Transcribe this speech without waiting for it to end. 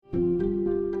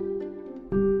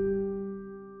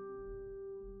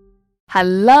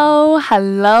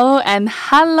And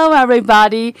hello,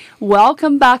 everybody.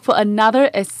 Welcome back for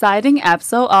another exciting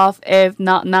episode of If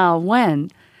Not Now, When.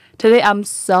 Today, I'm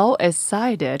so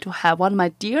excited to have one of my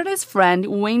dearest friend,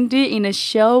 Wendy, in the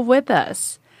show with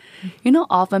us. You know,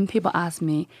 often people ask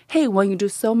me, hey, when you do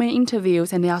so many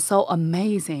interviews and they are so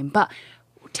amazing, but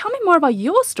tell me more about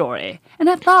your story. And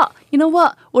I thought, you know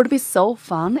what? Would it be so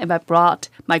fun if I brought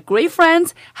my great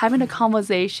friends having a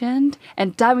conversation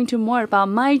and dive into more about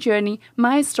my journey,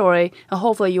 my story, and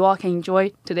hopefully you all can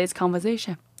enjoy today's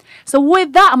conversation. So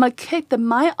with that, I'm going to kick the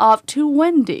mic off to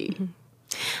Wendy.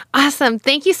 Awesome.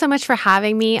 Thank you so much for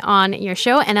having me on your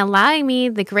show and allowing me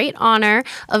the great honor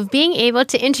of being able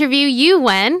to interview you,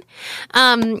 Wen.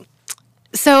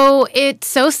 So it's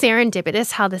so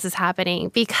serendipitous how this is happening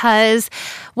because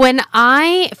when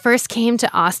I first came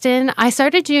to Austin, I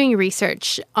started doing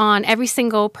research on every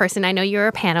single person. I know you're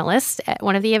a panelist at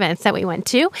one of the events that we went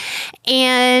to.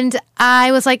 And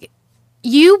I was like,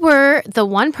 you were the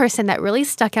one person that really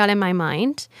stuck out in my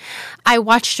mind. I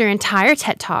watched your entire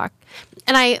TED Talk.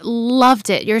 And I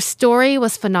loved it. Your story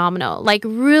was phenomenal. Like,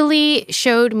 really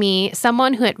showed me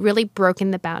someone who had really broken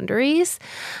the boundaries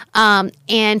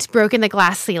and broken the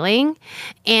glass ceiling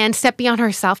and stepped beyond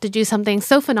herself to do something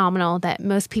so phenomenal that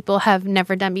most people have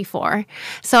never done before.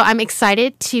 So I'm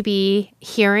excited to be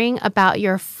hearing about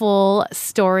your full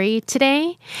story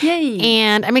today. Yay!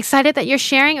 And I'm excited that you're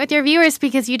sharing it with your viewers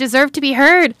because you deserve to be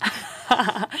heard.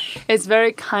 It's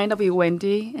very kind of you,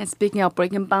 Wendy. And speaking of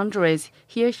breaking boundaries,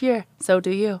 here, so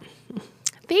do you.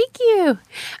 Thank you.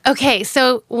 Okay,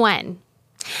 so Wen,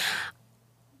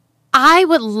 I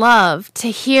would love to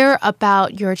hear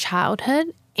about your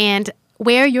childhood and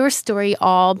where your story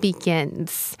all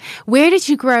begins. Where did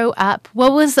you grow up?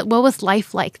 What was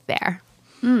life like there?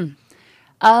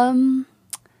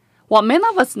 What many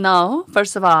of us know,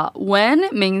 first of all, Wen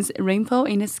means rainbow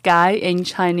in the sky in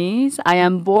Chinese. I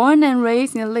am born and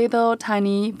raised in a little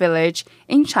tiny village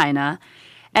in China.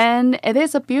 And it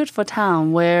is a beautiful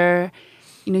town where,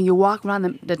 you know, you walk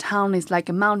around the town, it's like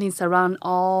a mountain surround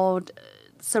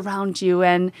you.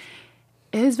 And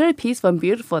it is very peaceful and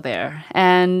beautiful there.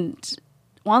 And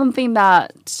one of the things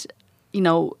that, you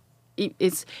know,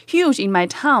 it's huge in my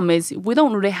town is we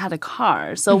don't really have a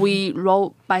car. So we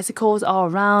rode bicycles all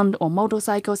around or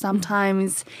motorcycles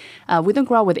sometimes. We don't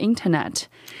grow up with internet.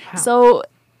 Wow. So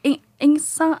in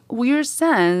some weird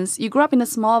sense, you grew up in a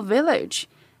small village.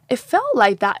 It felt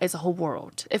like that is a whole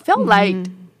world. It felt like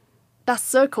that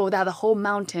circle that the whole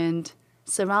mountain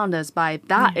surrounds us by,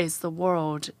 that is the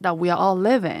world that we are all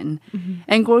living.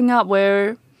 And growing up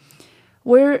where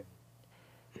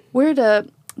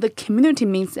the community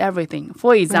means everything.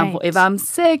 For example, if I'm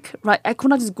sick, right, I could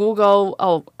not just Google,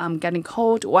 oh, I'm getting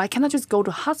cold, or I cannot just go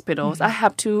to hospitals. I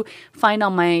have to find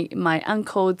out my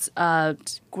uncle's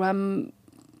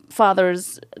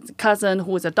grandfather's cousin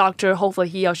who is a doctor. Hopefully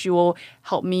he or she will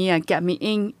help me and get me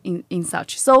in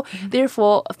such. So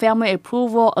therefore, family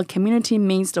approval, a community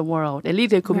means the world. At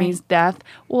least it could mean death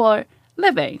or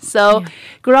living. So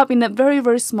grew up in a very,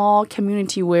 very small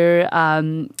community where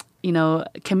you know,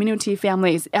 community,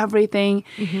 family is everything.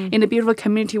 In a beautiful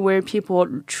community where people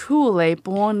truly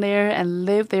born there and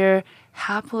live there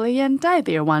happily and die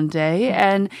there one day.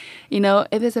 And, you know,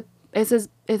 it is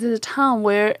a town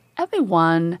where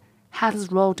everyone has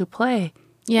a role to play.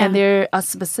 Yeah. And there a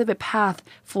specific path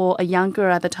for a young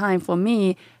girl at the time, for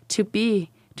me, to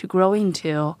grow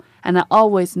into. And I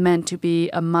always meant to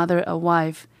be a mother, a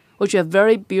wife, which is a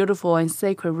very beautiful and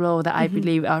sacred role that I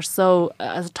believe are so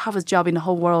the toughest job in the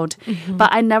whole world.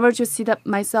 But I never just see that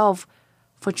myself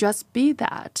for just be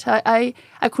that. I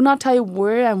could not tell you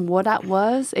where and what that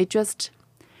was.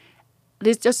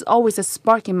 There's just always a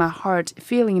spark in my heart,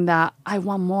 feeling that I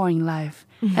want more in life.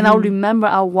 And I'll remember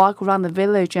I'll walk around the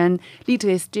village and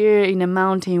literally stare in the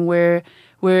mountain where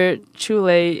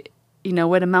truly, you know,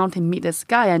 where the mountain meet the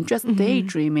sky, and just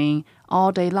daydreaming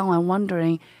all day long and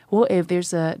wondering, what if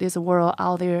there's a world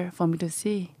out there for me to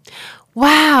see?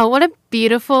 Wow, what a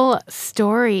beautiful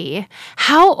story.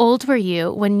 How old were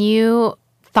you when you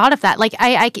thought of that? Like,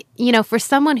 I you know, for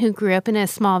someone who grew up in a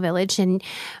small village, and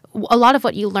a lot of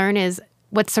what you learn is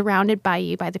what's surrounded by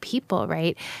you, by the people,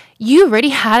 right? You already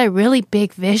had a really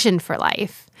big vision for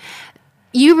life.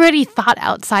 You already thought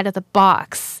outside of the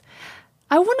box.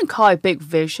 I wouldn't call it big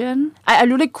vision. I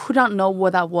really could not know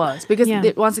what that was because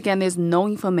once again, there's no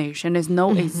information, there's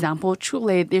no example.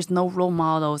 Truly, there's no role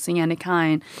models in any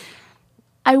kind.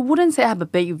 I wouldn't say I have a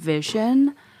big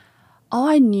vision. All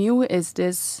I knew is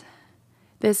this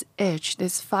itch,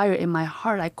 this fire in my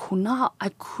heart. I could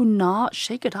not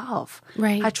shake it off.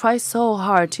 Right. I tried so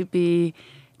hard to be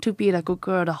the good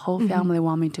girl the whole family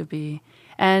want me to be.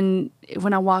 And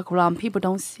when I walk around, people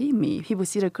don't see me. People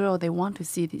see the girl they want to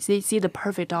see. They see the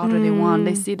perfect daughter they want.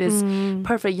 They see this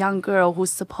perfect young girl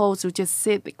who's supposed to just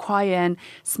sit quiet and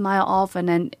smile often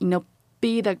and,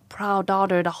 be the proud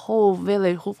daughter the whole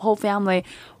village, whole family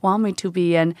want me to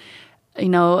be. And,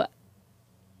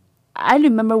 I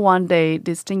remember one day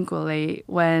distinctly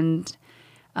when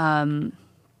my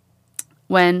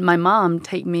mom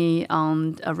take me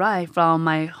on a ride from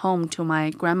my home to my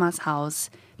grandma's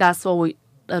house. That's what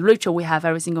a ritual we have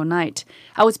every single night.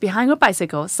 I was behind her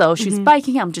bicycle, so she's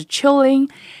biking, I'm just chilling.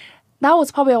 That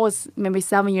was probably I was maybe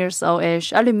 7 years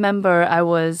old-ish. I remember I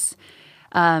was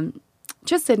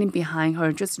just sitting behind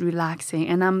her, just relaxing,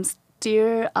 and I'm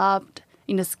staring up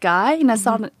in the sky, and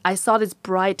I saw this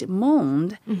bright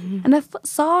moon, and I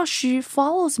saw she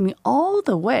follows me all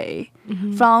the way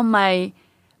from my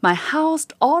house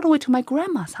all the way to my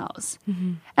grandma's house.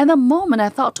 And the moment I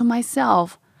thought to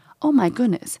myself, oh my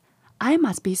goodness, I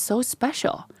must be so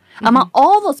special. Among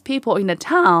all those people in the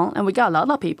town, and we got a lot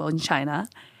of people in China,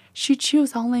 she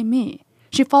chooses only me.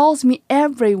 She follows me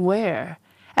everywhere.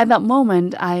 At that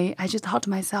moment, I just thought to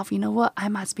myself, you know what? I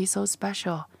must be so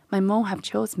special. My mom have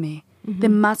chose me. There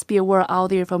must be a world out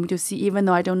there for me to see, even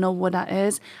though I don't know what that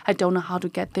is. I don't know how to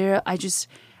get there. I just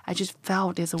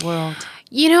felt there's a world.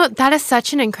 That is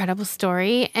such an incredible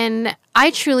story. And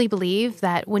I truly believe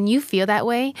that when you feel that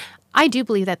way, I do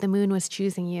believe that the moon was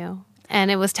choosing you. And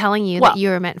it was telling you that you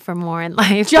were meant for more in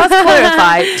life. Just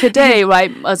clarify, today, right,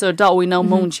 as an adult, we know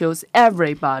moon choose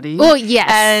everybody. Oh, yes.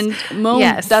 And moon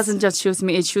doesn't just choose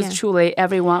me, it chooses truly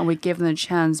everyone. We give them a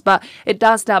chance. But it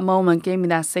does that moment, gave me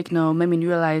that signal, made me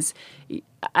realize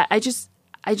I just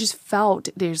felt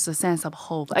there's a sense of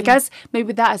hope. I guess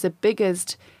maybe that is the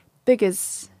biggest,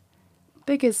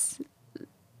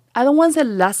 I don't want to say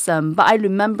lesson, but I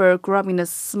remember growing up in a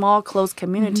small, close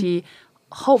community.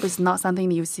 Hope is not something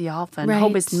that you see often. Right.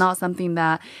 Hope is not something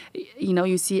that,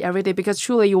 you see every day, because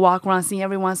truly you walk around seeing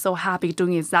everyone so happy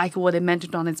doing exactly what they meant to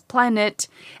do on this planet.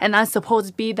 And I'm supposed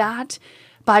to be that,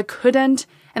 but I couldn't.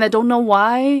 And I don't know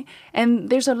why. And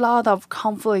there's a lot of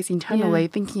conflicts internally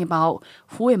thinking about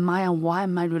who am I and why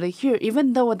am I really here?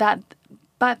 Even though that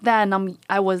back then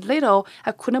I was little,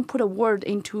 I couldn't put a word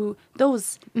into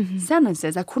those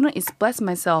sentences. I couldn't express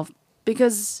myself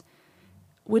because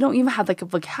we don't even have like a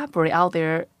vocabulary out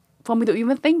there for me to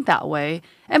even think that way.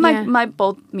 And my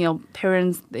both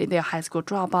parents, they're high school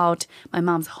dropout. My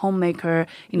mom's homemaker,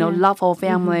 love whole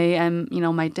family, and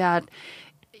my dad,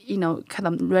 kind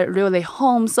of really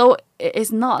home. So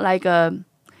it's not like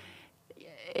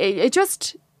it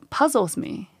just puzzles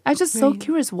me. I'm just so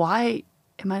curious, why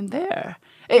am I there?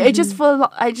 It just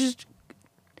feel I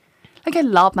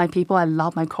love my people, I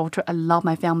love my culture, I love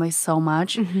my family so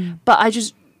much, but I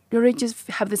just really just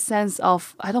have the sense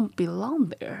of I don't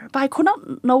belong there. But I could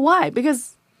not know why,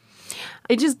 because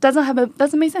it just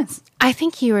doesn't make sense. I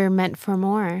think you were meant for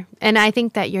more. And I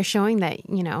think that you're showing that,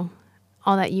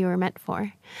 all that you were meant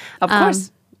for. Of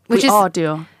course. We all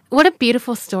do. What a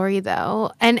beautiful story,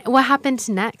 though. And what happened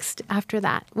next after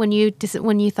that? When you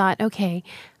thought, okay,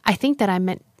 I think that I'm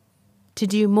meant to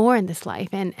do more in this life,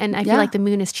 and I feel like the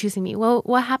moon is choosing me. Well,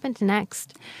 what happened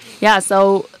next? Yeah,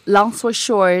 so long story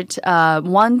short,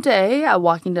 one day I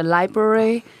walked in the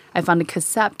library, I found a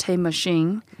cassette tape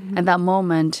machine. At that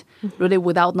moment, really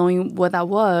without knowing what that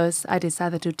was, I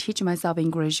decided to teach myself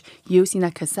English using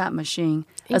that cassette machine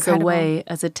as a way,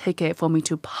 as a ticket for me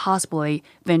to possibly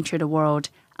venture the world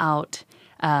out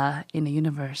in the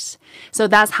universe. So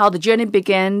that's how the journey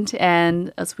began.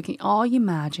 And as we can all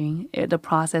imagine, the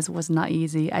process was not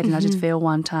easy. I did not just fail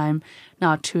one time,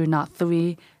 not two, not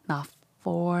three, not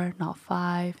four, not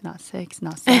five, not six,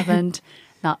 not seven,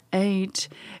 not 8.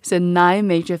 So 9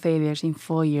 major failures in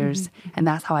 4 years. And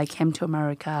that's how I came to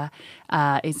America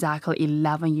exactly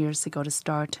 11 years ago to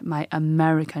start my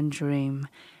American dream.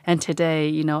 And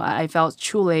today, I felt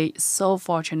truly so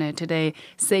fortunate today,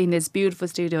 sitting in this beautiful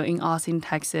studio in Austin,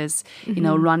 Texas,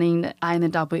 running the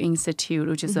INW Institute,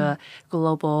 which is a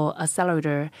global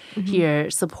accelerator here,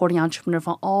 supporting entrepreneurs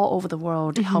from all over the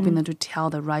world, helping them to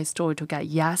tell the right story to get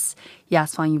yes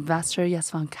from investors, yes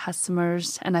from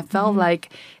customers. And I felt like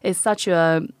it's so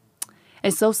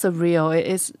surreal.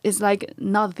 It's like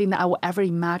not the thing that I would ever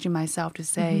imagine myself to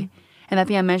say. And I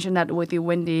think I mentioned that with you,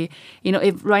 Wendy.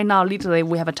 If right now, literally,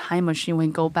 we have a time machine, we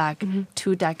can go back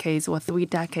 2 decades or 3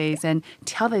 decades and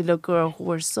tell the little girl who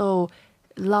was so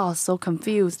lost, so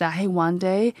confused that, hey, one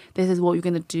day, this is what you're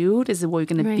going to do, this is what you're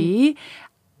going to be.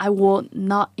 I will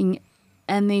not in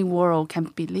any world can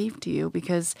believe to you,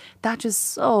 because that's just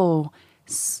so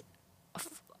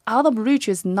out of reach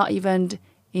is not even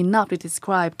enough to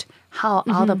describe how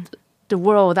out of the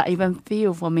world that even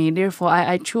feel for me. Therefore,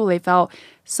 I truly felt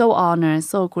so honored,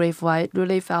 so grateful. I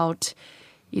really felt,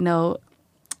 you know,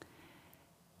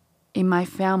 in my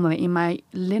family, in my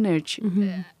lineage,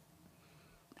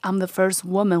 I'm the first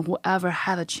woman who ever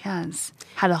had a chance,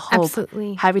 had a hope,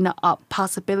 Absolutely. having a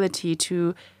possibility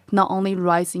to not only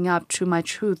rising up to my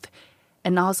truth,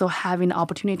 and also having the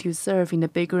opportunity to serve in a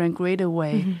bigger and greater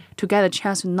way, to get a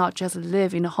chance to not just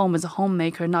live in a home as a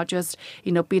homemaker, not just,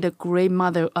 you know, be the great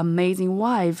mother, amazing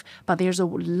wife, but there's a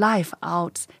life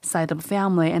outside the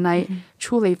family. And I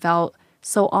truly felt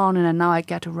so honored, and now I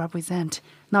get to represent.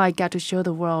 Now I get to show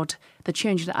the world the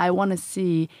change that I want to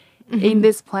see in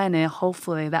this planet.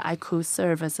 Hopefully, that I could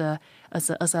serve as a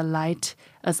light,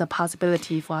 as a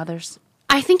possibility for others.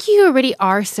 I think you already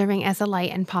are serving as a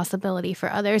light and possibility for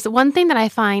others. One thing that I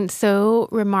find so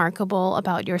remarkable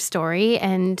about your story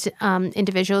and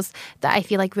individuals that I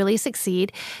feel like really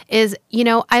succeed is, you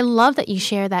know, I love that you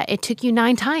share that it took you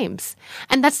 9 times.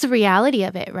 And that's the reality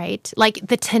of it, right? Like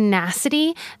the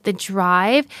tenacity, the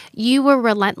drive, you were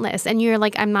relentless and you're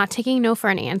like, I'm not taking no for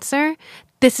an answer.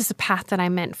 This is a path that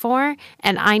I'm meant for,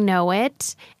 and I know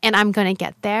it, and I'm going to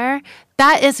get there.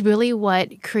 That is really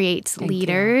what creates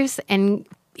leaders and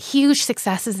huge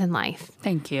successes in life.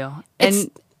 Thank you. And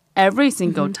every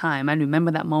single time, I remember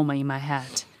that moment in my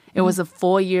head. It was a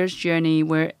 4 years journey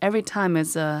where every time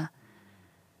it's like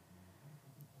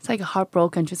a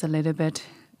heartbroken just a little bit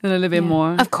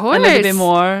more. Of course. A little bit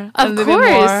more. Of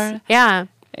course. Yeah.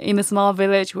 In a small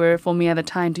village where for me at the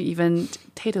time to even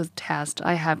take a test,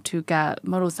 I have to get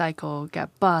motorcycle,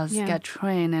 get bus, get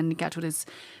train, and get to this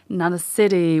another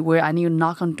city where I need to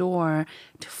knock on door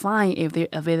to find if there's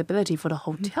availability for the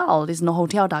hotel. There's no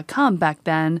hotel.com back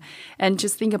then. And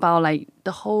just think about like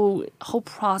the whole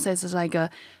process is like a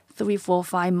 3, 4,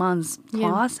 5 months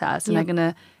process. And I'm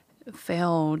gonna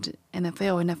failed and I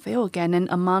fail again. And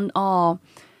among all,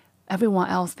 everyone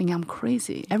else think I'm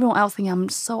crazy. Everyone else think I'm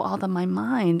so out of my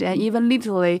mind. And even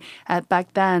literally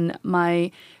back then,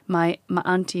 my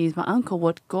aunties, my uncle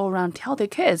would go around tell their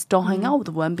kids, don't hang out with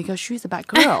the one because she's a bad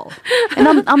girl. And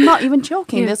I'm not even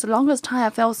joking. There's the longest time I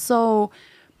felt so,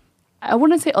 I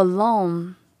wouldn't say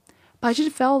alone, but I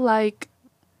just felt like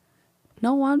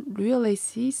no one really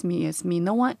sees me as me.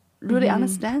 No one really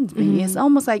understands me. It's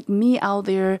almost like me out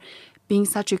there being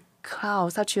such a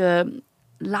cloud, such a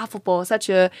laughable, such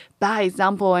a bad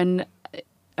example, and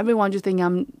everyone just think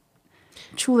I'm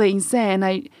truly insane.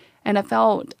 And I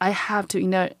felt I have to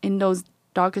in those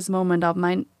darkest moments of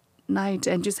my night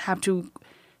and just have to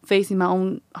face in my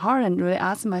own heart and really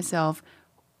ask myself,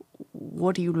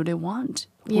 what do you really want?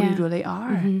 Who you really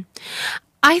are?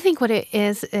 I think what it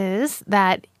is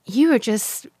that you are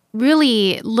just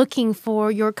really looking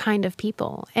for your kind of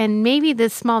people. And maybe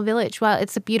this small village, while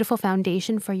it's a beautiful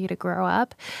foundation for you to grow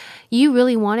up, you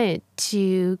really wanted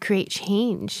to create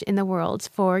change in the world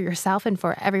for yourself and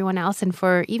for everyone else and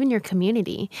for even your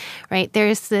community, right?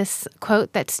 There's this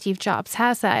quote that Steve Jobs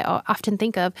has that I often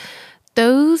think of.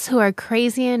 Those who are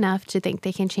crazy enough to think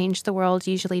they can change the world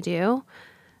usually do.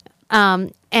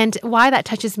 And why that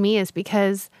touches me is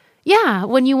because,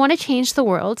 when you want to change the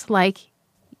world, like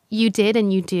you did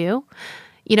and you do,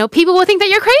 people will think that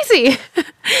you're crazy.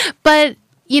 But,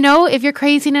 if you're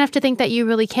crazy enough to think that you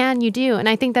really can, you do. And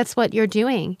I think that's what you're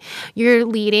doing. You're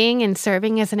leading and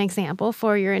serving as an example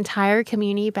for your entire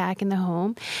community back in the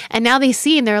home. And now they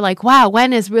see and they're like, wow,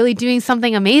 Wen is really doing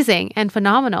something amazing and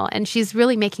phenomenal. And she's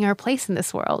really making her place in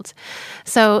this world.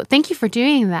 So thank you for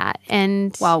doing that.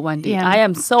 And wow, Wendy, I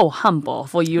am so humble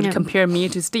for you to compare me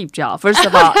to Steve Jobs. First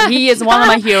of all, he is one of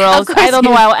my heroes. I don't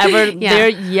know I'll ever there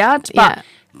yet, but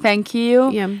thank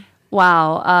you. Yeah.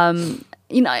 Wow.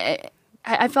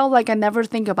 I felt like I never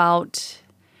think about.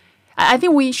 I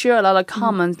think we share a lot of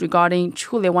comments regarding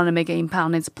truly want to make an impact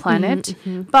on this planet,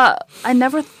 but I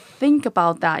never think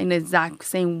about that in the exact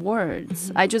same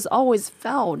words. I just always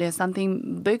felt there's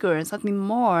something bigger, something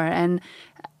more, and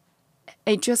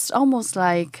it just almost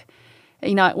like,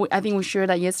 I think we shared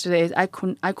that yesterday. I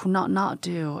could not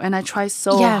do, and I tried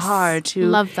so hard to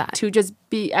love that, to just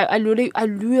be. I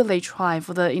really try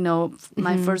for the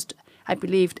my first. I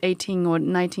believed 18 or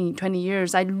 19, 20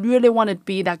 years. I really wanted to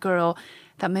be that girl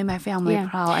that made my family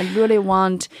proud. I really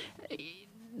want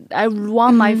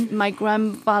my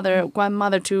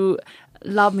grandmother to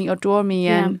love me, adore me,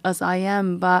 and as I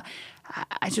am. But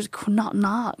I just could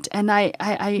not. And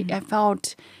I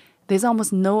felt there's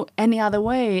almost no any other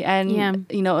way. And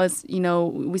as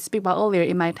we speak about earlier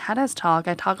in my TEDx talk,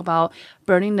 I talk about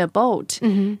burning the boat.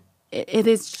 It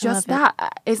is just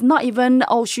that. It's not even,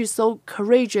 she's so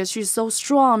courageous, she's so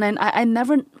strong. And I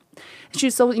never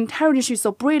she's so intelligent, she's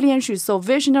so brilliant, she's so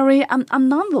visionary. I'm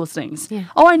none of those things. Yeah.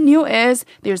 All I knew is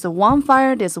there's a one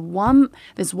fire, there's one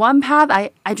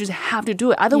path. I just have to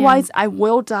do it. Otherwise, I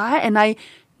will die. And I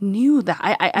knew that.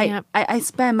 I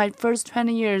spent my first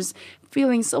 20 years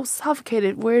feeling so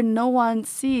suffocated where no one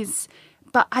sees,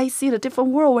 but I see the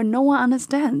different world where no one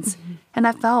understands. And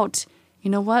I felt, you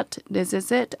know what? This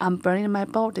is it. I'm burning my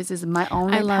boat. This is my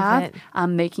only I love path. it.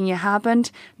 I'm making it happen.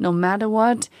 No matter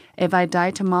what, if I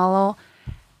die tomorrow,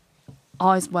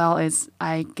 all is well as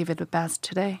I give it the best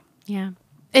today. Yeah.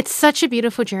 It's such a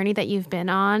beautiful journey that you've been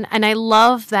on. And I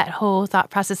love that whole thought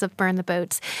process of burn the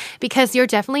boats because you're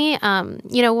definitely,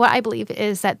 what I believe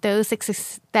is that those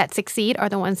that succeed are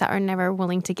the ones that are never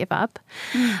willing to give up.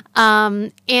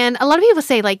 And a lot of people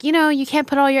say, like, you can't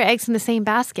put all your eggs in the same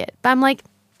basket. But I'm like,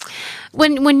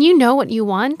 when you know what you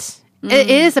want, it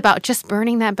is about just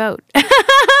burning that boat.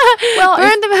 Well,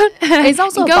 burn the boat. It's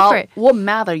also Go for about it. what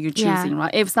matter you're choosing, Yeah.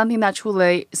 right? If something that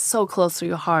truly is so close to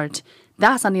your heart,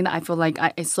 that's something that I feel like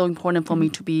it's so important for me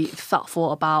to be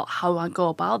thoughtful about how I go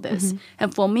about this.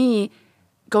 And for me,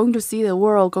 going to see the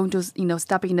world, going to,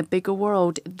 stepping in a bigger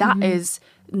world, that is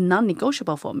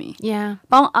non-negotiable for me. Yeah.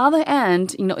 But on the other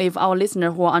end, if our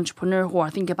listener who are entrepreneur who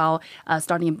are thinking about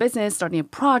starting a business, starting a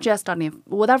project, starting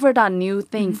whatever that new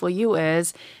thing for you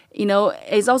is,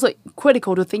 it's also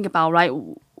critical to think about, right?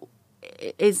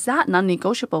 Is that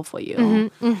non-negotiable for you?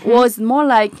 Or it's more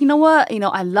like, you know what,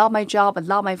 I love my job, I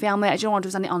love my family, I just want to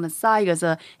do something on the side as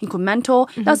a incremental.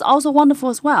 That's also wonderful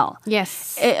as well.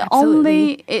 Yes.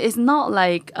 It is not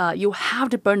like you have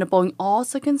to burn the boat in all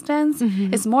circumstances.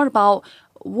 It's more about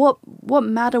what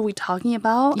matter we talking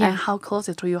about Yeah. and how close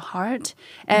it to your heart.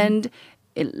 And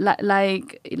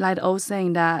like the old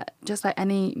saying that just like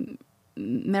any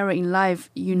mirror in life,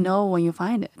 you know when you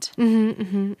find it.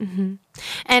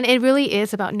 And it really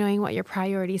is about knowing what your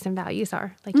priorities and values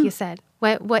are, like you said.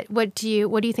 What do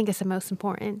you think is the most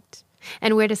important,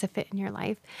 and where does it fit in your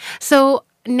life? So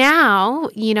now,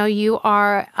 you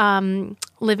are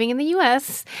living in the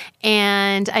U.S.,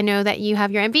 and I know that you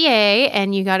have your MBA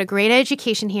and you got a great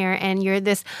education here, and you're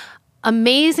this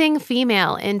amazing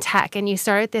female in tech, and you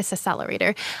started this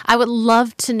accelerator. I would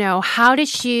love to know,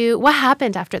 what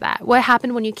happened after that? What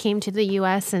happened when you came to the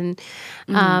U.S. and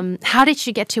how did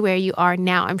you get to where you are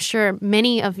now? I'm sure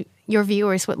many of your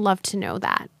viewers would love to know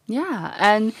that. Yeah,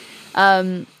 and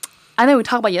I know we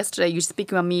talked about yesterday. You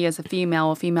speaking about me as a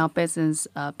female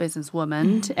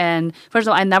businesswoman, and first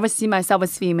of all, I never see myself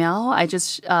as female. I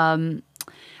just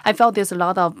I felt there's a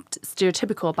lot of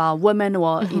stereotypical about women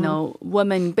or,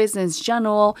 women in business in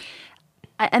general.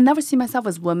 I never see myself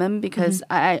as woman because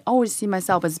I always see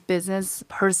myself as business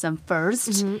person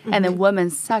first and then woman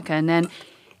second. And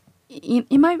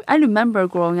I remember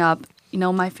growing up,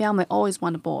 my family always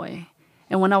wanted a boy.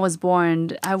 And when I was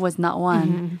born, I was not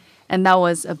one. And that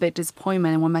was a big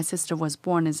disappointment. And when my sister was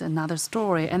born, is another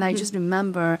story. And I just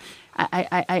remember,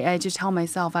 I just tell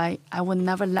myself, I would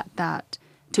never let that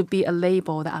to be a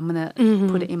label that I'm going to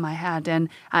put it in my head. And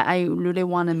I really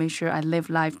want to make sure I live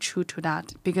life true to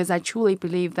that, because I truly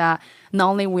believe that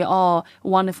not only we're all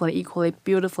wonderfully, equally,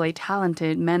 beautifully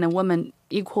talented, men and women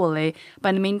equally, but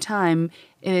in the meantime,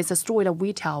 it is a story that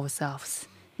we tell ourselves.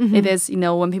 It is,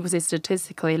 when people say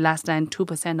statistically less than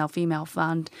 2% of female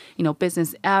fund,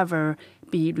 business ever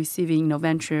be receiving,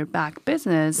 venture-backed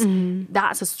business,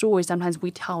 that's a story sometimes we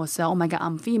tell ourselves, oh my God,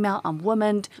 I'm female, I'm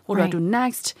woman, what do I do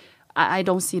next? I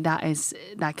don't see that as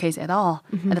that case at all.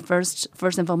 At the first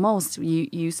and foremost,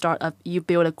 you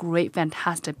build a great,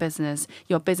 fantastic business.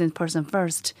 You're a business person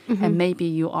first, and maybe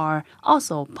you are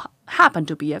also happen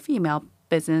to be a female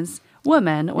business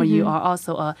woman, or you are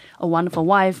also a wonderful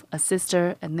wife, a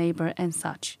sister, a neighbor, and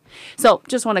such. So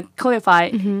just want to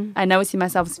clarify, I never see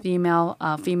myself as female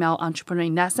entrepreneur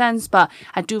in that sense, but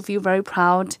I do feel very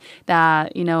proud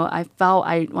that, I felt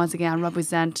once again, I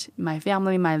represent my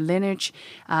family, my lineage,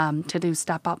 to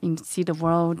step up and see the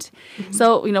world.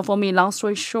 So, for me, long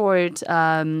story short,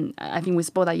 I think we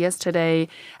spoke that yesterday.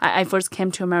 I first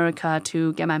came to America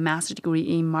to get my master's degree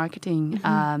in marketing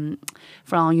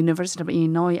from University of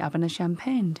Illinois,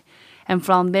 Urbana-Champaign. And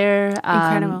from there...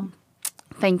 Incredible.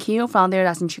 Thank you. From there,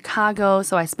 that's in Chicago.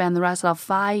 So I spent the rest of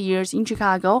 5 years in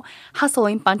Chicago,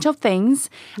 hustling a bunch of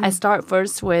things. I start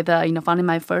first with, founding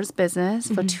my first business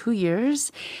for 2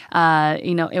 years.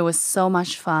 It was so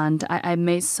much fun. I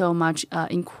made so much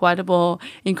incredible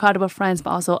friends,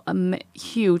 but also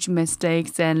huge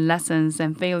mistakes and lessons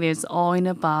and failures all in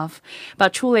above.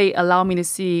 But truly allowed me to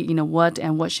see, what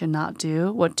and what should not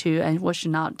do, what to and what should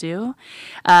not do.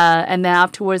 And then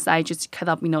afterwards, I just cut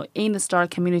up, in the startup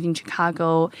community in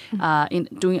Chicago, in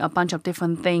doing a bunch of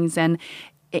different things. And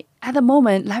at the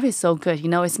moment, life is so good.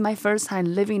 It's my first time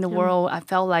living in the world. I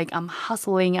felt like I'm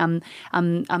hustling.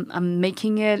 I'm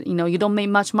making it. You don't make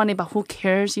much money, but who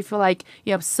cares? You feel like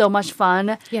you have so much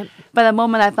fun. Yep. But at the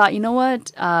moment, I thought, you know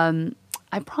what?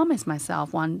 I promised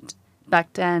myself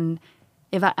back then,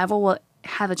 if I ever will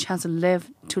have a chance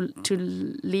to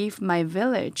leave my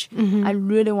village, I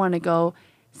really want to go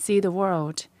see the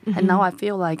world. And now I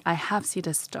feel like I have seen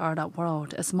the startup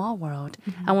world, a small world.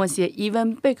 I want to see an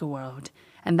even bigger world.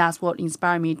 And that's what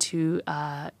inspired me to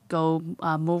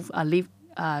leave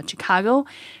Chicago,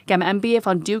 get my MBA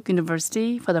from Duke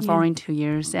University for the following 2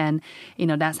 years. And,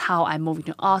 that's how I moved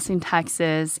to Austin,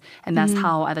 Texas. And that's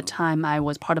how, at the time, I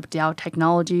was part of Dell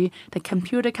Technology, the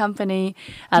computer company,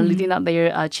 leading up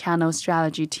their channel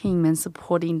strategy team and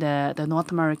supporting the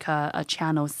North America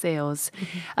channel sales.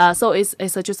 So it's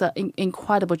just an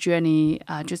incredible journey,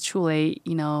 just truly,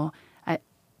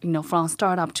 from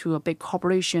startup to a big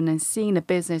corporation and seeing the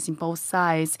business in both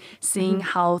sides, seeing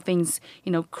how things,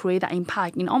 create that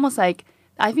impact. Almost like,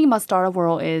 I think about startup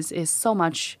world is so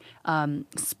much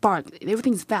spark.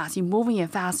 Everything's fast. You're moving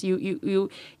it fast. You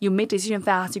make decision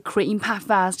fast. You create impact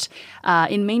fast.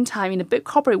 In the meantime, in the big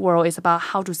corporate world, it's about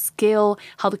how to scale,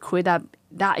 how to create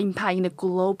that impact in the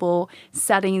global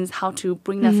settings, how to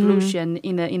bring that solution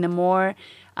in a more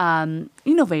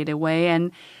innovative way,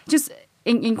 and just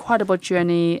incredible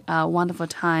journey, wonderful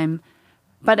time.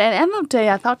 But at the end of the day,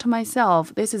 I thought to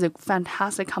myself, this is a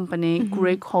fantastic company,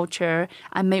 great culture.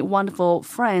 I made wonderful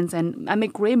friends and I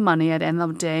make great money at the end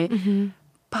of the day.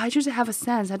 But I just have a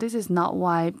sense that this is not what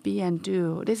I be and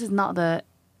do. This is not the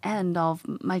end of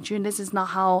my journey. This is not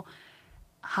how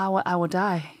I will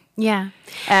die. Yeah.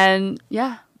 And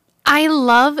yeah. I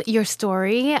love your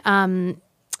story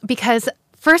because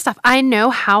first off, I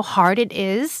know how hard it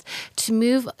is to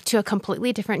move to a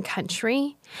completely different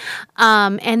country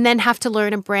and then have to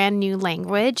learn a brand new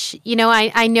language.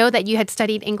 I know that you had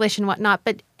studied English and whatnot,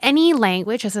 but any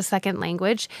language as a second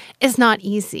language is not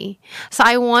easy. So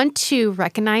I want to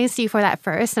recognize you for that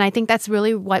first. And I think that's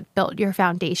really what built your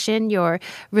foundation, your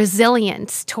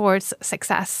resilience towards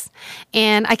success.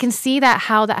 And I can see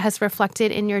how that has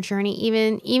reflected in your journey,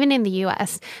 even in the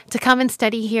U.S., to come and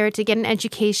study here, to get an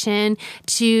education,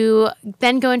 to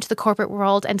then go into the corporate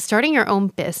world and starting your own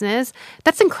business.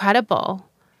 That's incredible.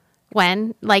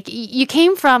 When, you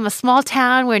came from a small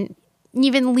town where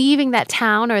even leaving that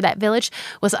town or that village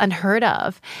was unheard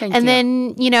of. Thank you.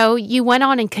 Then, you went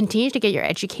on and continued to get your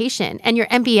education and your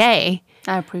MBA.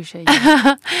 I appreciate you.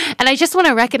 And I just want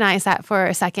to recognize that for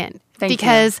a second. Thank you.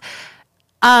 Because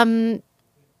the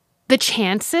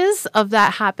chances of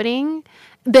that happening,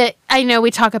 that I know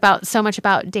we talk about so much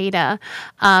about data,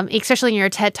 especially in your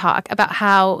TED Talk, about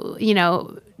how,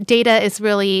 data is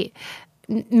really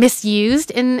misused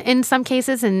in some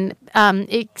cases, and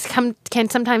it can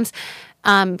sometimes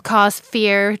cause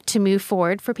fear to move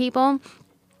forward for people.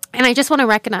 And I just want to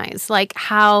recognize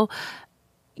how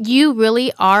you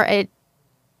really are a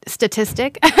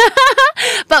statistic,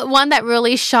 but one that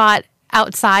really shot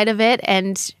outside of it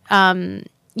and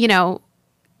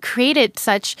created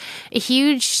such a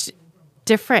huge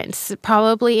difference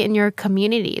probably in your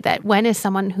community that Wen is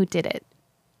someone who did it.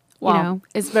 Wow,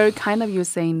 it's very kind of you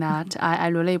saying that. I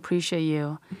really appreciate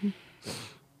you.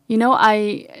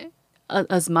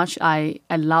 As much I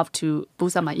love to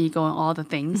boost up my ego and all the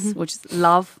things, which is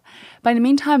love. But in the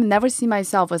meantime, I never see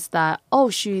myself as that,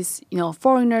 she's, a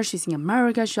foreigner, she's in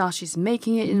America, she's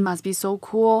making it, it must be so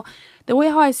cool. The way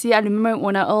how I see it, I remember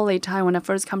when I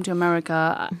first come to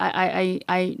America,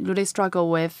 I really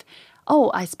struggle with,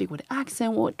 I speak with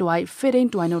accent. What do I fit in?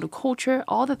 Do I know the culture?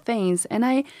 All the things. And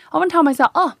I often tell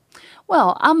myself,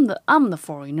 I'm the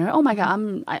foreigner. Oh my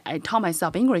God, I taught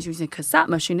myself English using a cassette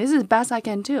machine. This is the best I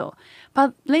can do.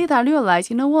 But later I realized,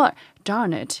 you know what?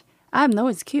 Darn it. I have no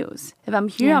excuse. If I'm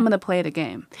here, I'm gonna play the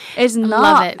game. It's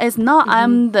not. It's not.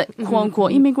 I'm the quote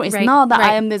unquote immigrant. It's not that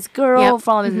I am this girl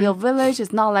from this little village.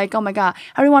 It's not like, oh my God,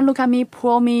 everyone look at me,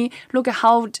 pull me, look at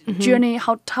how journey,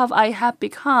 how tough I have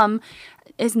become.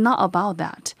 It's not about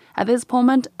that. At this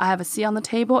moment, I have a seat on the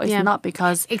table. It's not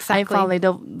because I found a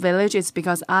little village. It's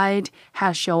because I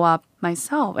had to show up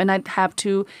myself. And I have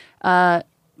to,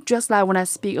 just like when I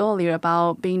speak earlier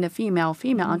about being a female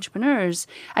entrepreneurs,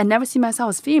 I never see myself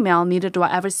as female. Neither do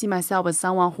I ever see myself as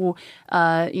someone who,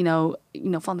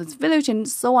 from this village and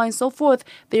so on and so forth.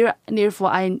 Therefore,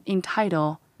 I'm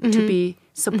entitled to be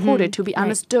supported, to be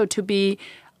understood, to be...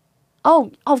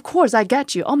 Oh, of course, I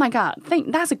get you. Oh my God,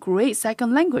 that's a great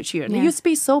second language here. Yeah. You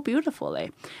speak so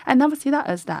beautifully. I never see that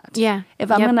as that. Yeah.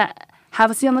 If I'm gonna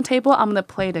have a seat on the table. I'm gonna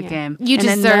play the game. You and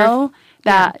deserve. I know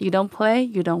that you don't play,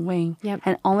 you don't win. Yep.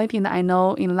 And only thing that I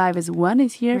know in life is one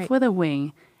is here Right. for the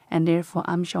win, and therefore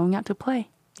I'm showing up to play.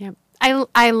 Yep.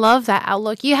 I love that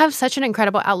outlook. You have such an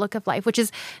incredible outlook of life, which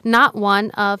is not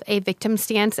one of a victim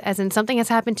stance, as in something has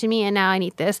happened to me and now I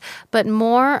need this, but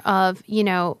more of,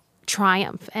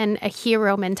 triumph and a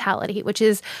hero mentality, which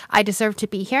is I deserve to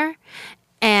be here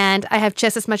and I have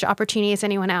just as much opportunity as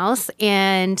anyone else.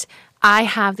 And I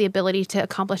have the ability to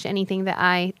accomplish anything that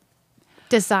I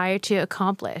desire to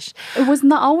accomplish. It was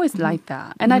not always like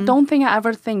that. And I don't think I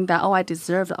ever think that, I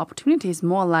deserve the opportunity. It's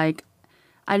more like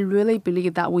I really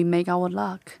believe that we make our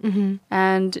luck.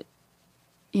 And,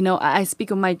 I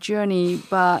speak of my journey,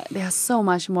 but there's so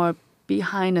much more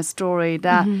behind the story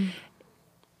that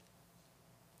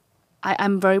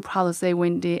I'm very proud to say,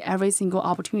 Wendy, every single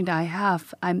opportunity I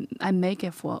have, I make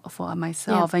it for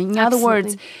myself. Yeah, and in other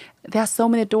words, absolutely. there are so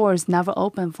many doors never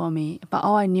open for me. But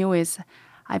all I knew is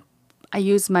I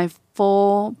use my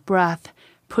full breath,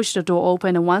 push the door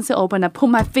open, and once it opened, I put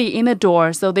my feet in the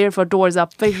door, so therefore doors are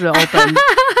officially open.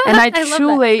 And I love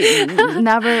truly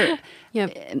never,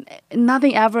 Yep.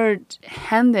 nothing ever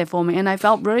handed for me, and I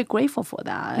felt very grateful for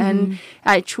that. And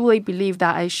I truly believe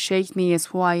that I shaped me as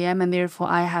who I am, and therefore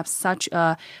I have such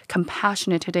a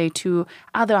compassion today to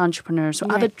other entrepreneurs or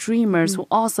other dreamers who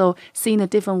also see in a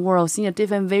different world, see a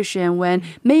different vision when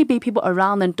maybe people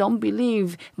around them don't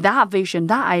believe that vision,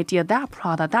 that idea, that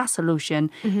product, that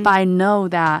solution. But I know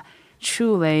that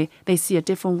truly they see a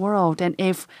different world, and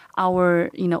if our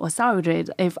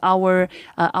authority, if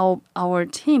our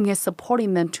team is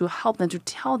supporting them to help them to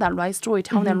tell that right story,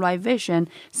 tell that right vision,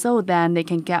 so then they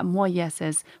can get more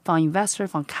yeses from investors,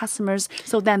 from customers,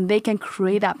 so then they can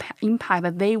create that impact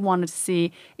that they want to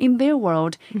see in their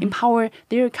world, empower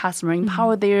their customer,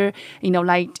 empower their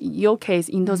like your case,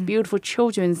 in those beautiful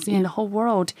children in the whole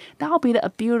world. That'll be a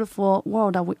beautiful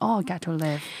world that we all get to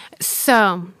live.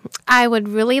 So I would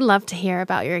really love to hear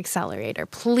about your accelerator.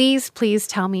 Please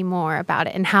tell me more about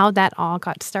it and how that all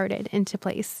got started into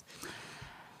place.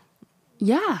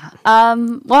 Yeah.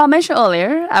 Well, I mentioned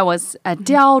earlier, I was at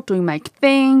Dell doing my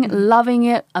thing, loving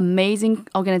it. Amazing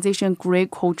organization, great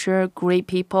culture, great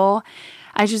people.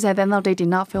 I just at the end of the day did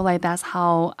not feel like that's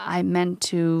how I meant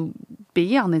to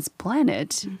be on this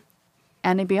planet.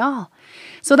 And it be all.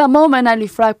 So that moment I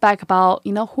reflect back about,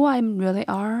 who I really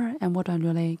are and what I'm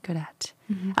really good at.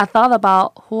 I thought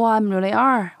about who I really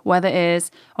are, whether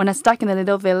it's when I'm stuck in a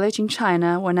little village in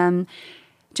China, when I'm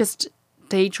just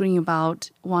daydreaming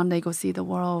about one day go see the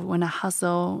world, when I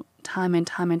hustle time and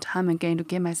time again to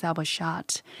give myself a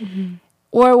shot.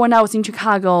 Or when I was in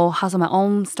Chicago, hustle my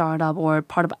own startup or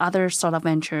part of other startup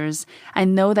ventures. I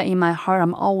know that in my heart,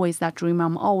 I'm always that dreamer.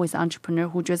 I'm always an entrepreneur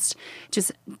who just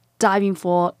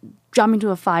jump into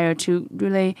a fire to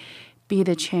really be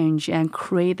the change and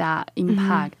create that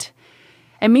impact.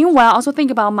 And meanwhile, I also think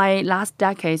about my last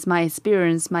decades, my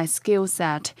experience, my skill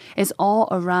set is all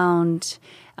around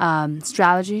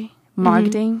strategy,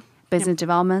 marketing, business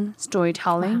development,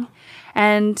 storytelling.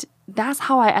 And that's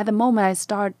how at the moment,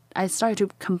 I started to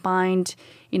combine,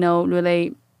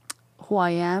 really who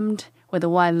I am with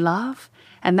what I love.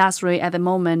 And that's really at the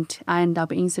moment,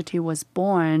 INW Institute was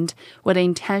born with the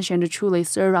intention to truly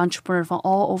serve entrepreneurs from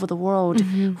all over the world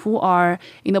who are,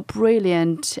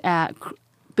 brilliant at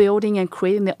building and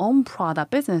creating their own product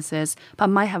businesses, but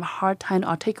might have a hard time to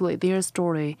articulate their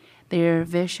story, their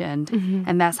vision.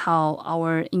 And that's how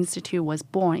our institute was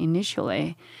born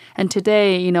initially. And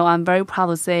today, I'm very proud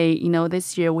to say,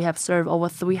 this year we have served over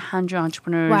 300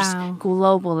 entrepreneurs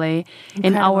globally.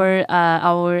 And our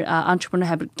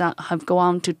entrepreneurs have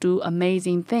gone on to do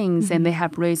amazing things, and they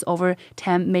have raised over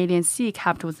 10 million seed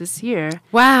capital this year.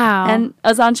 Wow. And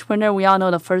as an entrepreneur, we all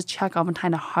know the first check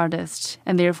oftentimes the hardest,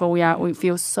 and therefore we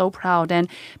feel so proud. And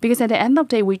because at the end of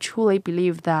the day, we truly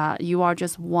believe that you are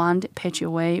just one pitch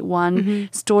away, one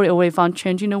story away from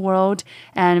changing the world,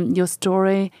 and your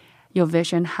story, your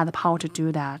vision had the power to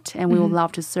do that. And we would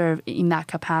love to serve in that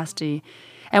capacity.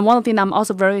 And one thing I'm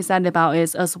also very excited about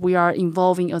is as we are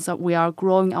evolving, as we are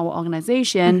growing our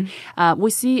organization, we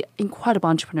see incredible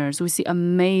entrepreneurs. We see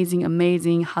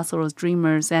amazing hustlers,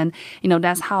 dreamers. And,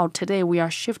 that's how today we are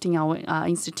shifting our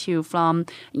institute from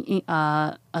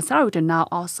accelerator now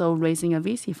also raising a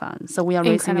VC fund. So we are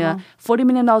raising a $40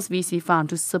 million VC fund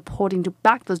to supporting, to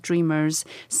back those dreamers.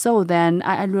 So then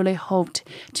I really hoped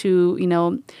to,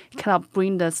 kind of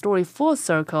bring the story full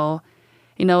circle.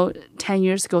 10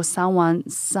 years ago, someone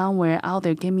somewhere out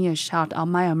there gave me a shout of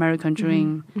my American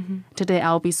dream. Today,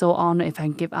 I'll be so honored if I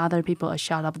can give other people a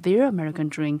shout of their American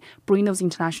dream, bring those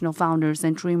international founders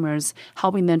and dreamers,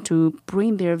 helping them to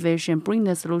bring their vision, bring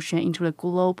their solution into a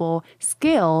global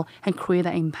scale and create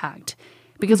an impact.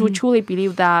 Because we truly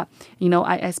believe that,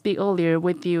 I speak earlier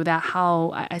with you that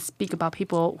how I speak about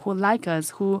people who like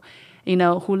us, who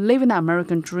live in the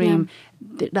American dream,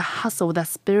 the hustle, the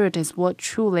spirit is what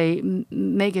truly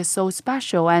make it so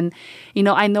special. And,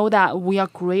 I know that we are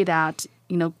great at,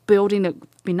 building a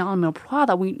phenomenal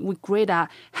product. We're great at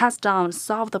hands down,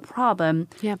 solve the problem.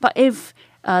 Yeah. But if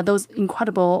those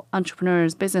incredible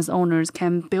entrepreneurs, business owners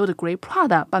can build a great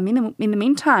product, but in the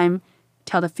meantime,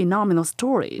 tell the phenomenal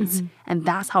stories. And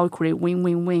that's how we create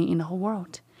win-win-win in the whole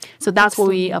world. So that's what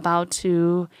we're about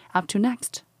to up to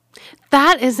next.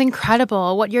 That is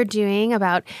incredible, what you're doing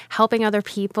about helping other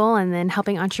people and then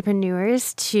helping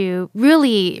entrepreneurs to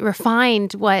really refine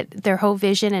what their whole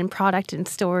vision and product and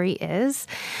story is.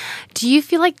 Do you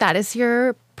feel like that is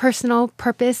your personal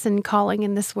purpose and calling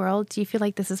in this world? Do you feel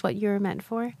like this is what you're meant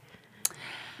for?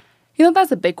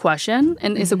 That's a big question,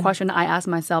 and it's a question I ask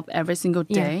myself every single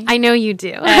day. Yeah, I know you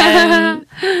do. And,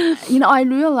 I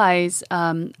realize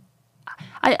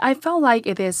I felt like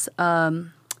it is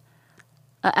an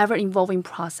ever-evolving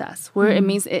process where it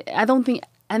means I don't think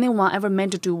anyone ever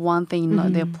meant to do one thing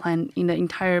in their plan in the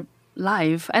entire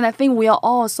life. And I think we are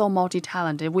all so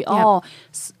multi-talented. We all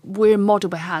wear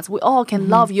multiple hats. We all can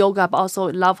love yoga, but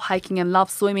also love hiking and love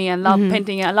swimming and love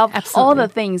painting and love all the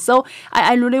things. So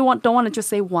I really don't want to just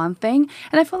say one thing.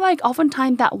 And I feel like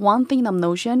oftentimes that one thing, the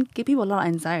notion, give people a lot of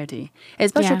anxiety,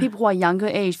 especially people who are younger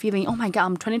age, feeling, oh my God,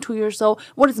 I'm 22 years old.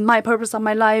 What is my purpose of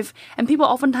my life? And people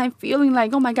oftentimes feeling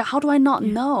like, oh my God, how do I not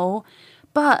know?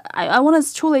 But I want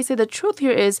to truly say the truth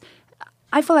here is,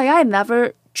 I feel like I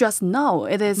never just know.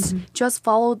 It is just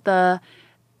follow the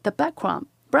breadcrumb,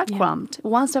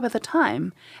 one step at a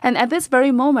time. And at this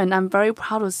very moment, I'm very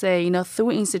proud to say, through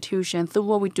institution, through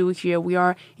what we do here, we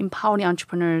are empowering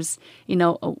entrepreneurs,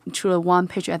 through one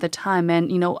pitch at a time.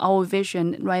 And, our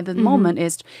vision right at the moment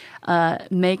is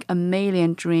make a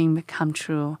million dream come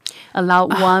true. Allow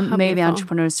 1 million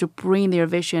entrepreneurs to bring their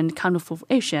vision come to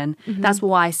fruition. That's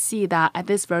why I see that at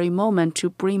this very moment to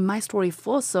bring my story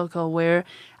full circle where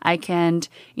I can,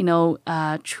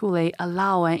 truly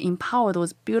allow and empower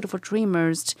those beautiful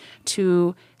dreamers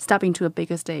to step into a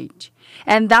bigger stage.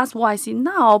 And that's what I see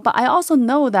now. But I also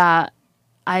know that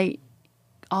I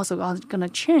also going to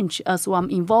change as well. I'm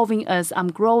evolving, as I'm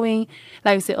growing.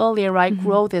 Like I said earlier, right?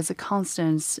 Growth is a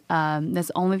constant. That's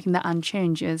the only thing that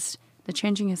unchanged is the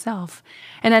changing itself.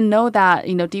 And I know that,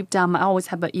 deep down, I always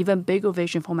have an even bigger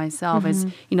vision for myself is,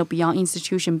 beyond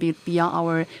institution,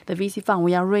 beyond the VC fund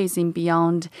we are raising,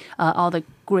 beyond all the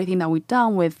great thing that we've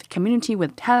done with community,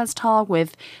 with TEDx Talk,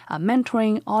 with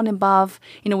mentoring, on and above.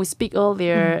 We speak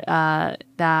earlier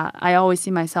that I always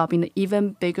see myself in an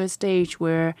even bigger stage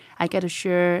where I get to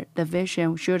share the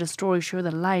vision, share the story, share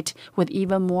the light with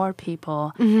even more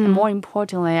people. And more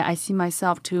importantly, I see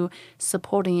myself to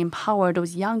supporting, empower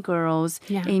those young girls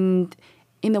in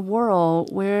the world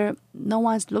where no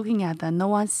one's looking at them, no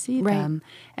one sees them,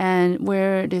 and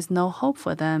where there's no hope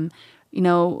for them.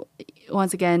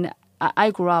 Once again,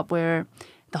 I grew up where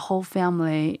the whole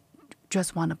family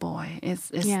just want a boy. It's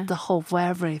the hope for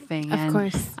everything. Of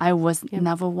course. I was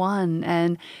never one.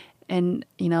 And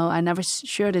I never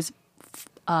shared this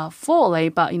fully,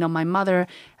 but, my mother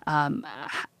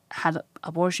had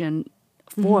abortion,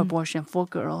 four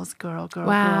girls, girl,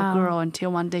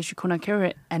 until one day she couldn't carry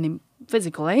it any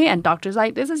physically, and doctors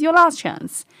like, this is your last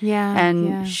chance.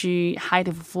 She hid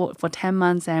it for 10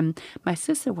 months, and my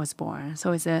sister was born.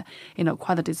 So it's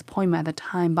quite a disappointment at the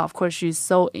time. But of course, she's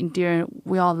so endearing.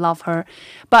 We all love her.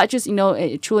 But just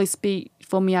it truly speaks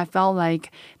for me. I felt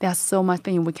like there's so much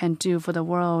thing we can do for the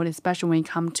world, especially when it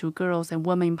comes to girls and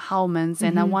women empowerment.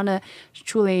 And I want to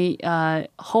truly,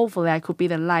 hopefully, I could be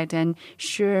the light and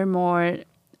share more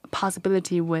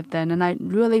possibility with them. And I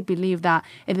really believe that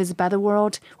it is a better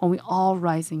world when we all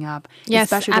rising up,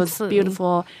 especially those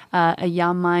beautiful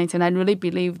young minds. And I really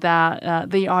believe that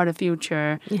they are the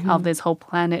future of this whole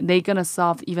planet. They're gonna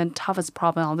solve even toughest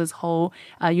problem of this whole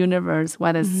universe,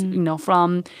 whether it's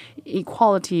from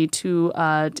equality to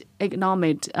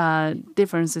economic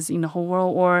differences in the whole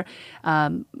world, or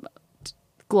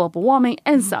global warming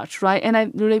and such, right? And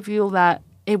I really feel that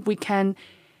if we can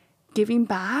giving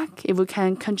back, if we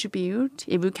can contribute,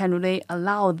 if we can really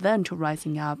allow them to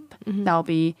rising up, that will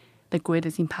be the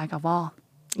greatest impact of all.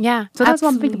 Yeah. So that's what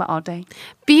I'm absolutely. thinking about all day.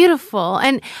 Beautiful.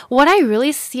 And what I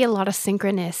really see a lot of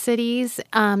synchronicities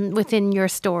within your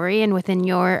story and within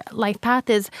your life path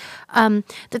is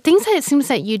the things that it seems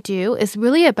that you do is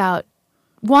really about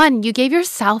one, you gave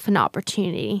yourself an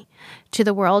opportunity to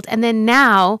the world. And then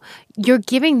now you're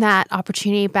giving that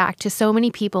opportunity back to so many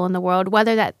people in the world,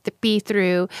 whether that be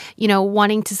through,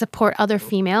 wanting to support other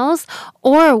females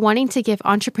or wanting to give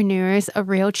entrepreneurs a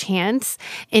real chance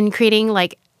in creating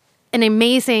like an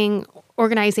amazing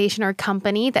organization or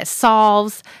company that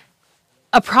solves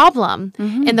a problem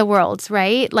in the world,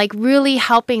 right? Like really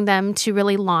helping them to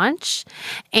really launch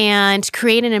and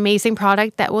create an amazing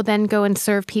product that will then go and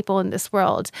serve people in this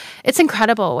world. It's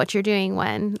incredible what you're doing,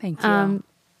 Wen. Thank you. And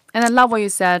I love what you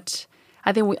said.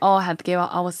 I think we all have to give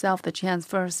ourselves the chance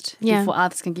first before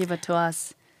others can give it to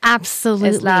us. Absolutely.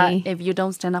 It's like if you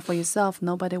don't stand up for yourself,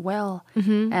 nobody will.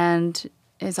 And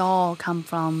it's all come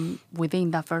from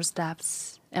within the first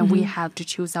steps. And we have to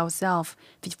choose ourselves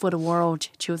before the world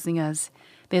choosing us.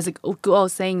 There's a good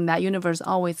old saying that universe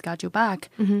always got your back.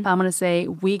 But I'm going to say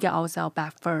we get ourselves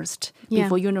back first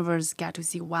before universe get to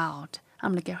see, wow,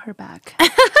 I'm going to get her back.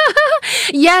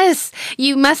 Yes,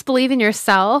 you must believe in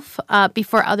yourself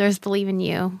before others believe in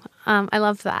you. I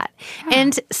love that. Yeah.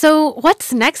 And so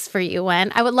what's next for you,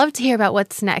 Wen? I would love to hear about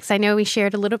what's next. I know we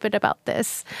shared a little bit about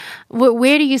this.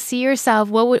 Where do you see yourself?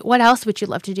 What else would you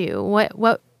love to do?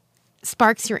 What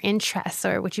sparks your interest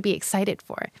or would you be excited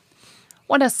for?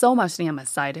 Well, there's so much thing I'm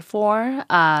excited for.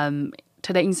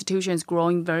 Today, institution is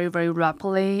growing very, very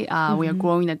rapidly. We are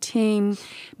growing a team.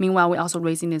 Meanwhile, we're also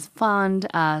raising this fund,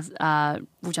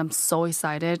 which I'm so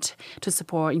excited to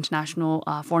support international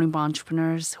foreign-born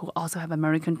entrepreneurs who also have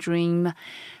American dream.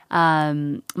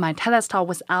 My TEDx talk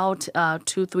was out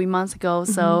 2-3 months ago,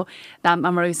 so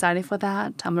I'm very excited for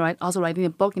that. I'm also writing a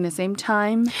book in the same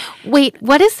time. Wait,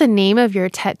 what is the name of your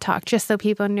TED Talk, just so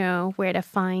people know where to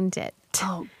find it?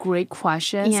 Oh, great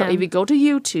question. Yeah. So if you go to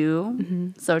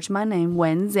YouTube, search my name,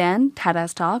 Wen Zhan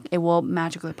TEDx Talk, it will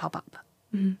magically pop up.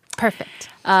 Perfect.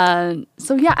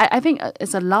 So yeah, I think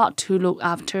it's a lot to look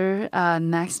after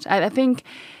next. I think,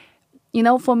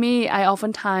 for me, I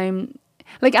oftentimes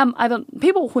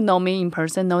people who know me in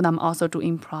person know that I'm also do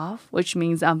improv, which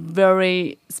means I'm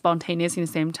very spontaneous in the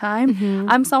same time.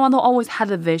 I'm someone who always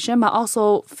had a vision, but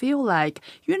also feel like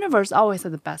universe always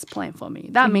has the best plan for me.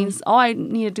 That means all I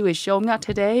need to do is show me up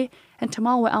today, and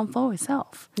tomorrow will unfold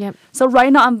itself. Yep. So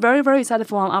right now, I'm very, very excited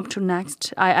for what I'm up to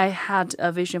next. I had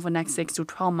a vision for next 6 to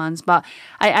 12 months, but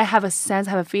I have a sense,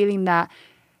 have a feeling that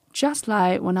just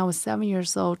like when I was 7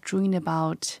 years old, dreaming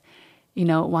about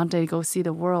one day go see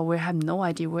the world, where I have no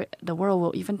idea where the world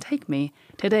will even take me.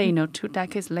 Today, 2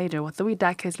 decades later or 3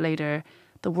 decades later,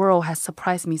 the world has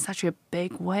surprised me such a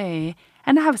big way.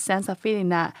 And I have a sense of feeling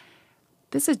that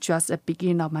this is just a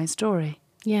beginning of my story.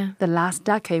 Yeah. The last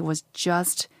decade was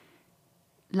just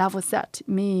level set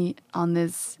me on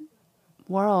this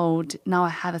world. Now I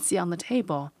have a seat on the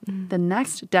table. The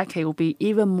next decade will be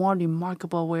even more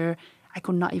remarkable, where I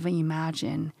could not even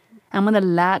imagine. I'm going to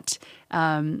let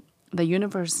the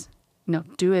universe,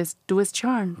 do its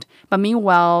charm. But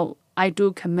meanwhile, I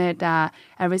do commit that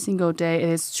every single day it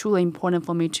is truly important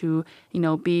for me to,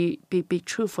 be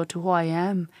truthful to who I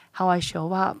am, how I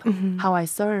show up, how I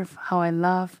serve, how I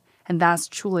love. And that's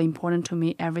truly important to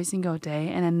me every single day.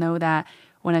 And I know that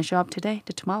when I show up today,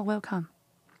 the tomorrow will come.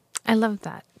 I love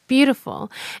that. Beautiful.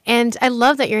 And I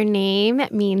love that your name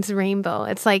means rainbow.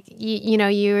 It's like,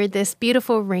 you're this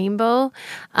beautiful rainbow,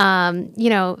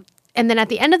 and then at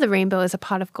the end of the rainbow is a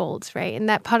pot of gold, right? And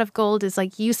that pot of gold is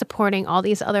like you supporting all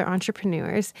these other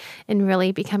entrepreneurs and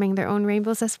really becoming their own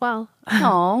rainbows as well.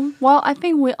 Oh, well, I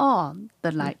think we are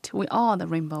the light. We are the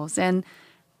rainbows. And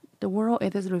the world,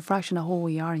 it is a reflection of who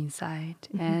we are inside.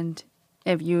 And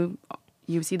if you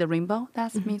see the rainbow,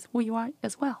 that means who you are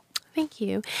as well. Thank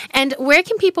you. And where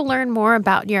can people learn more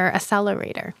about your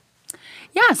accelerator?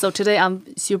 Yeah, so today I'm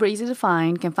super easy to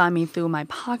find. You can find me through my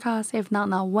podcast, If Not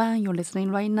Now When, you're listening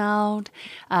right now,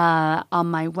 on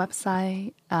my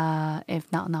website,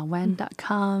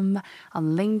 ifnotnowwhen.com,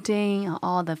 on LinkedIn, on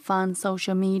all the fun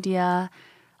social media,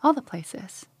 all the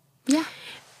places. Yeah.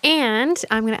 And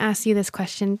I'm going to ask you this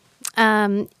question.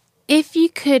 If you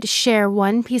could share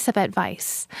one piece of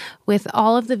advice with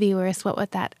all of the viewers, what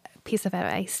would that piece of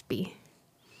advice be?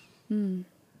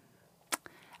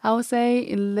 I would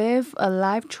say live a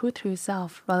life true to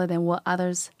yourself rather than what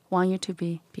others want you to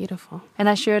be. Beautiful. And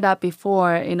I shared that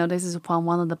before. This is from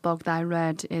one of the books that I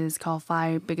read. It is called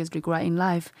 5 Biggest Regret in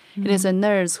Life. It is a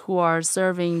nurse who are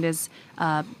serving this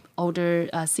older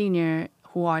senior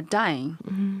who are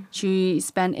dying. She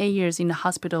spent 8 years in the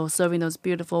hospital serving those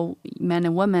beautiful men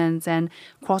and women. And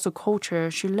across the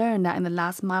culture, she learned that in the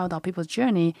last mile of people's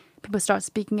journey, people start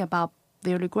speaking about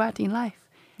their regret in life.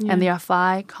 And there are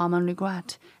 5 common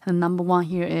regrets. And the number one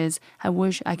here is, I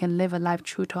wish I can live a life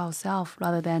true to ourselves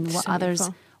rather than what others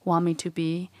beautiful. want me to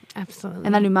be. Absolutely.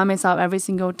 And I remind myself every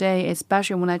single day,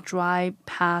 especially when I drive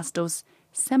past those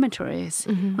cemeteries,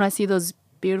 when I see those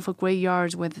beautiful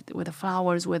graveyards with the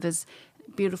flowers, with this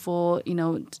beautiful,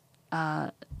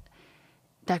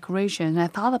 decoration. And I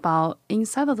thought about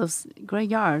inside of those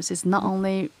graveyards, it's not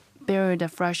only buried the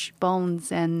fresh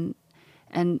bones and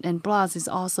blood, is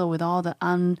also with all the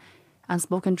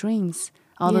unspoken dreams.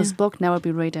 All those books never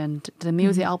be written. The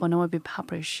music album never be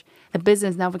published. The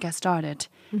business never get started.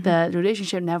 The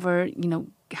relationship never,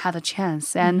 had a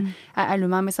chance. And I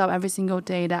remind myself every single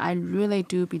day that I really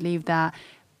do believe that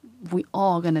we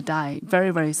all gonna die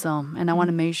very, very soon. And I want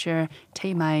to make sure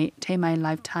take my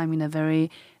lifetime in a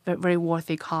very, very, very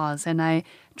worthy cause. And I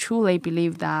truly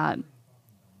believe that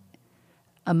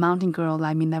a mountain girl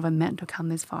like me never meant to come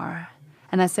this far.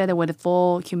 And I said it with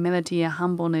full humility and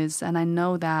humbleness. And I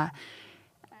know that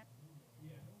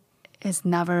it's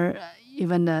never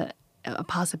even a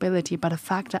possibility. But the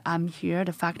fact that I'm here,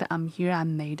 I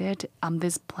made it on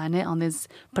this planet, on this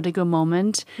particular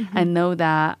moment. I know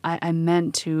that I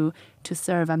meant to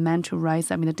serve. I meant to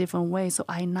rise up in a different way. So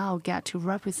I now get to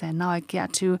represent. Now I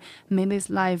get to make this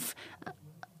life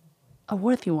a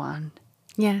worthy one.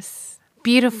 Yes.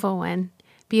 Beautiful one.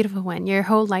 Beautiful one. Your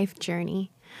whole life journey.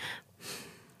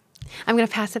 I'm going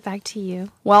to pass it back to you.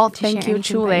 Well, to thank share you anything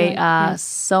truly about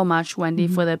so much, Wendy,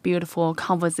 for the beautiful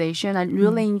conversation. I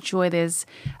really enjoy this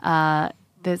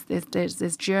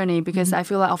this journey because I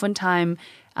feel like oftentimes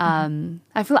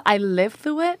I feel like I live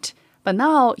through it. But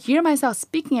now, hear myself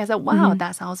speaking, I said, wow,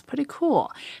 that sounds pretty cool.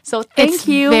 So thank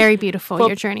you. It's very beautiful,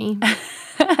 your journey.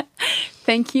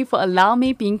 Thank you for allowing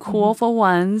me being cool for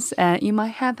once, in my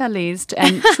head at least,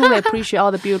 and truly appreciate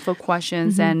all the beautiful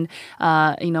questions and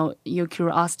your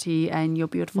curiosity and your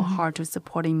beautiful heart to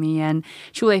supporting me. And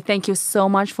truly, thank you so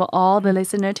much for all the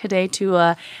listeners today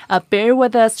to bear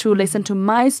with us to listen to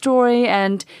my story,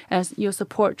 and your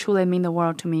support truly mean the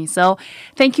world to me. So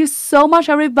thank you so much,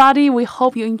 everybody. We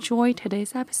hope you enjoyed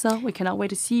today's episode. We cannot wait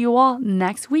to see you all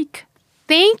next week.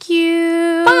 Thank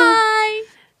you. Bye.